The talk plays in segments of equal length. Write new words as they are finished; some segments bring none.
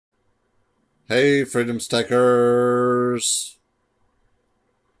Hey, Freedom Stackers!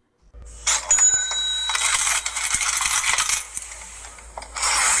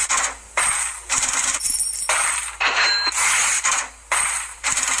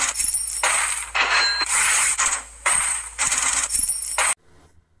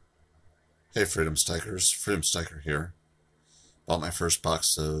 Hey, Freedom Stackers. Freedom Stacker here. Bought my first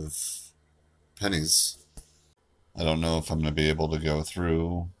box of pennies. I don't know if I'm going to be able to go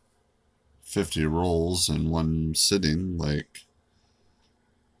through 50 rolls in one sitting like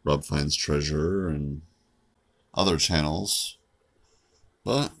Rob Finds Treasure and other channels,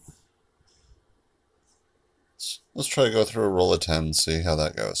 but let's try to go through a roll of 10 and see how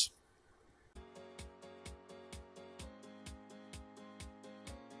that goes.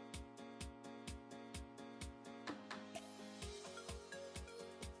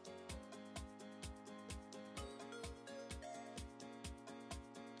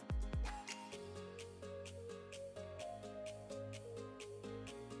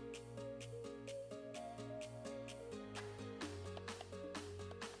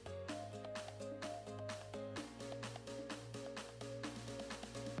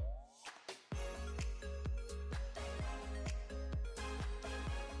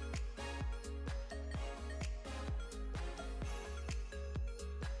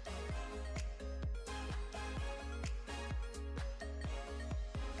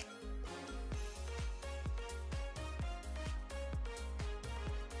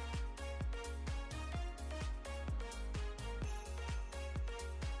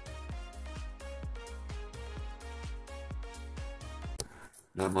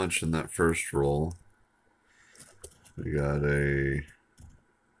 Not much in that first roll. We got a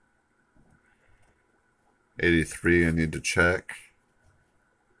 83 I need to check.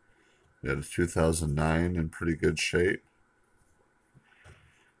 We got a 2009 in pretty good shape.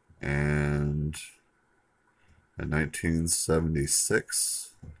 And a 1976.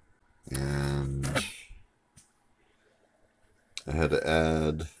 And I had to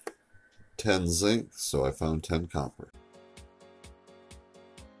add 10 zinc, so I found 10 copper.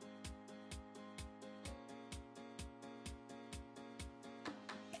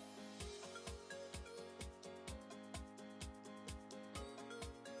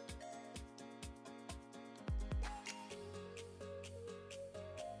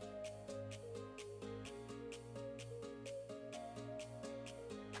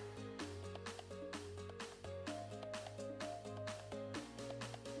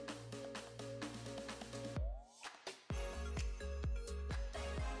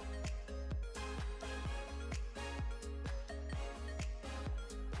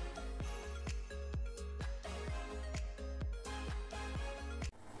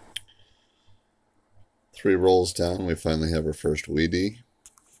 Three rolls down, we finally have our first Wheatie.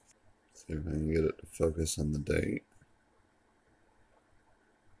 See if I can get it to focus on the date.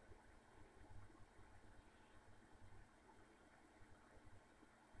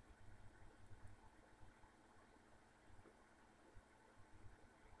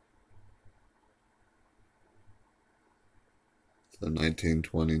 So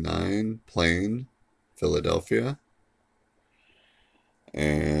 1929, Plain, Philadelphia.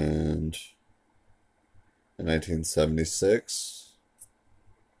 And in 1976.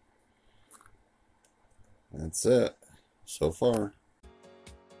 That's it so far.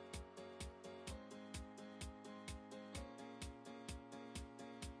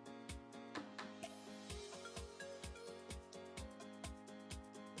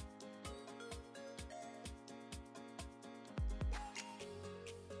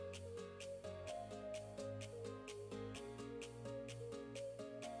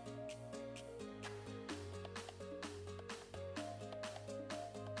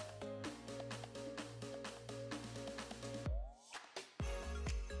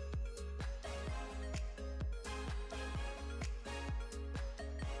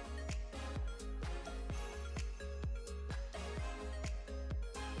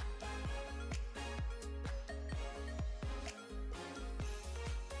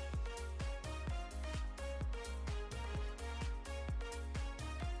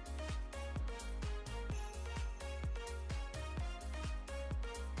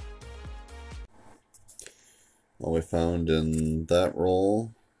 All we found in that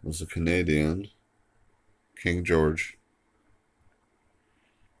roll was a Canadian, King George.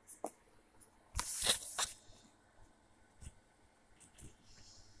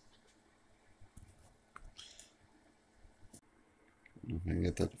 If I can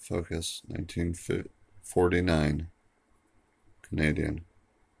get that to focus, 1949, Canadian.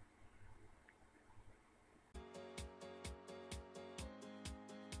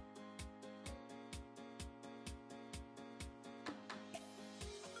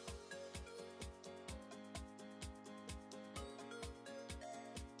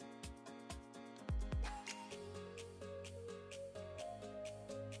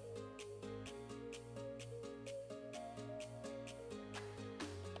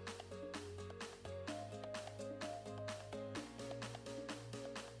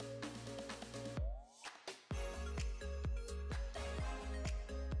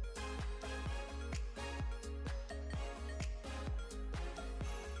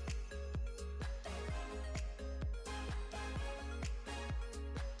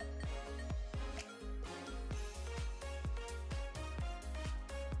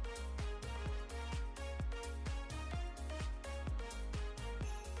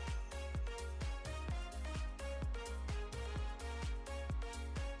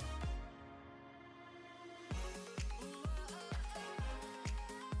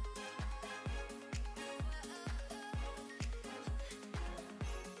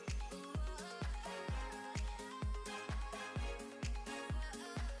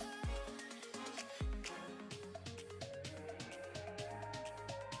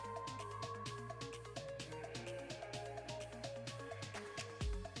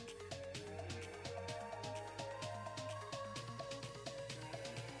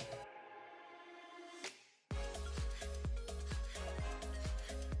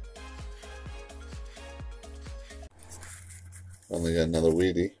 Only got another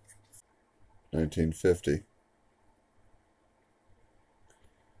Wheatie. 1950.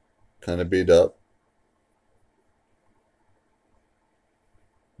 Kind of beat up.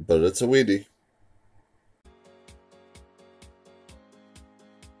 But it's a Wheatie.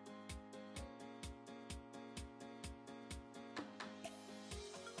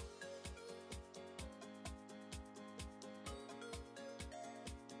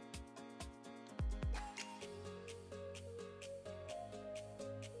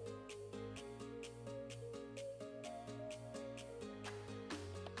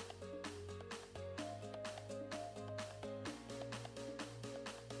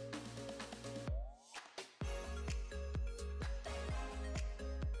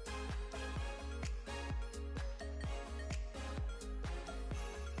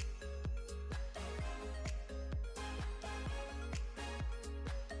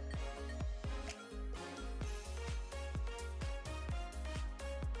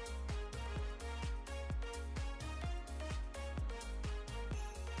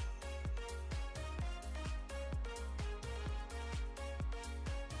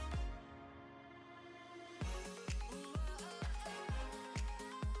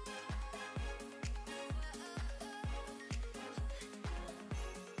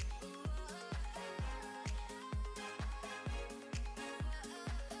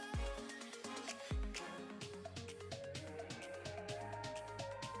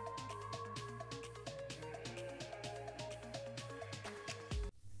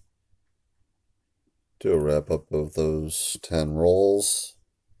 Do a wrap up of those 10 rolls.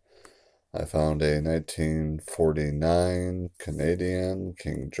 I found a 1949 Canadian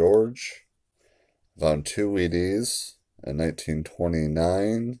King George. Found two Wheaties, a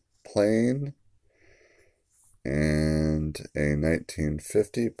 1929 plain, and a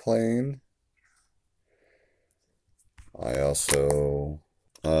 1950 plain. I also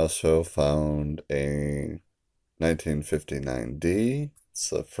found a 1959D. It's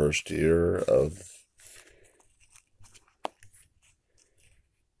the first year of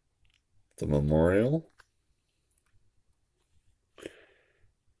the memorial.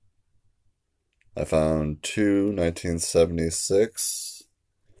 I found two 1976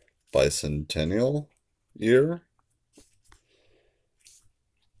 bicentennial year.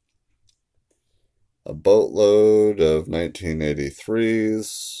 A boatload of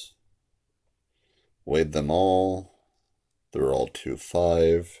 1983s. Weighed them all. They're all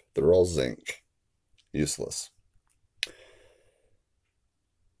 2.5. They're all zinc. Useless.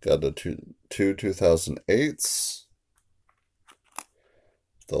 Got a two 2008s.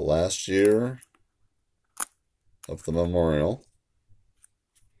 The last year of the memorial.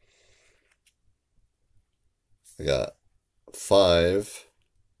 I got 5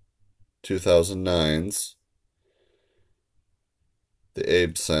 2009s. The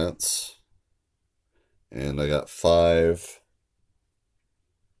Abe cents. And I got 5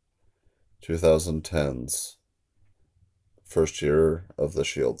 2010s. First year of the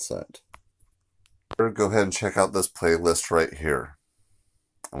Shield cent. Go ahead and check out this playlist right here.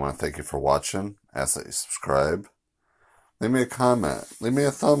 I want to thank you for watching. Ask that you subscribe. Leave me a comment. Leave me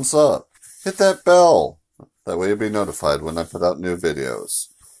a thumbs up. Hit that bell. That way you'll be notified when I put out new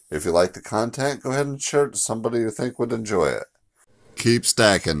videos. If you like the content, go ahead and share it to somebody you think would enjoy it. Keep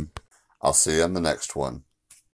stacking. I'll see you on the next one.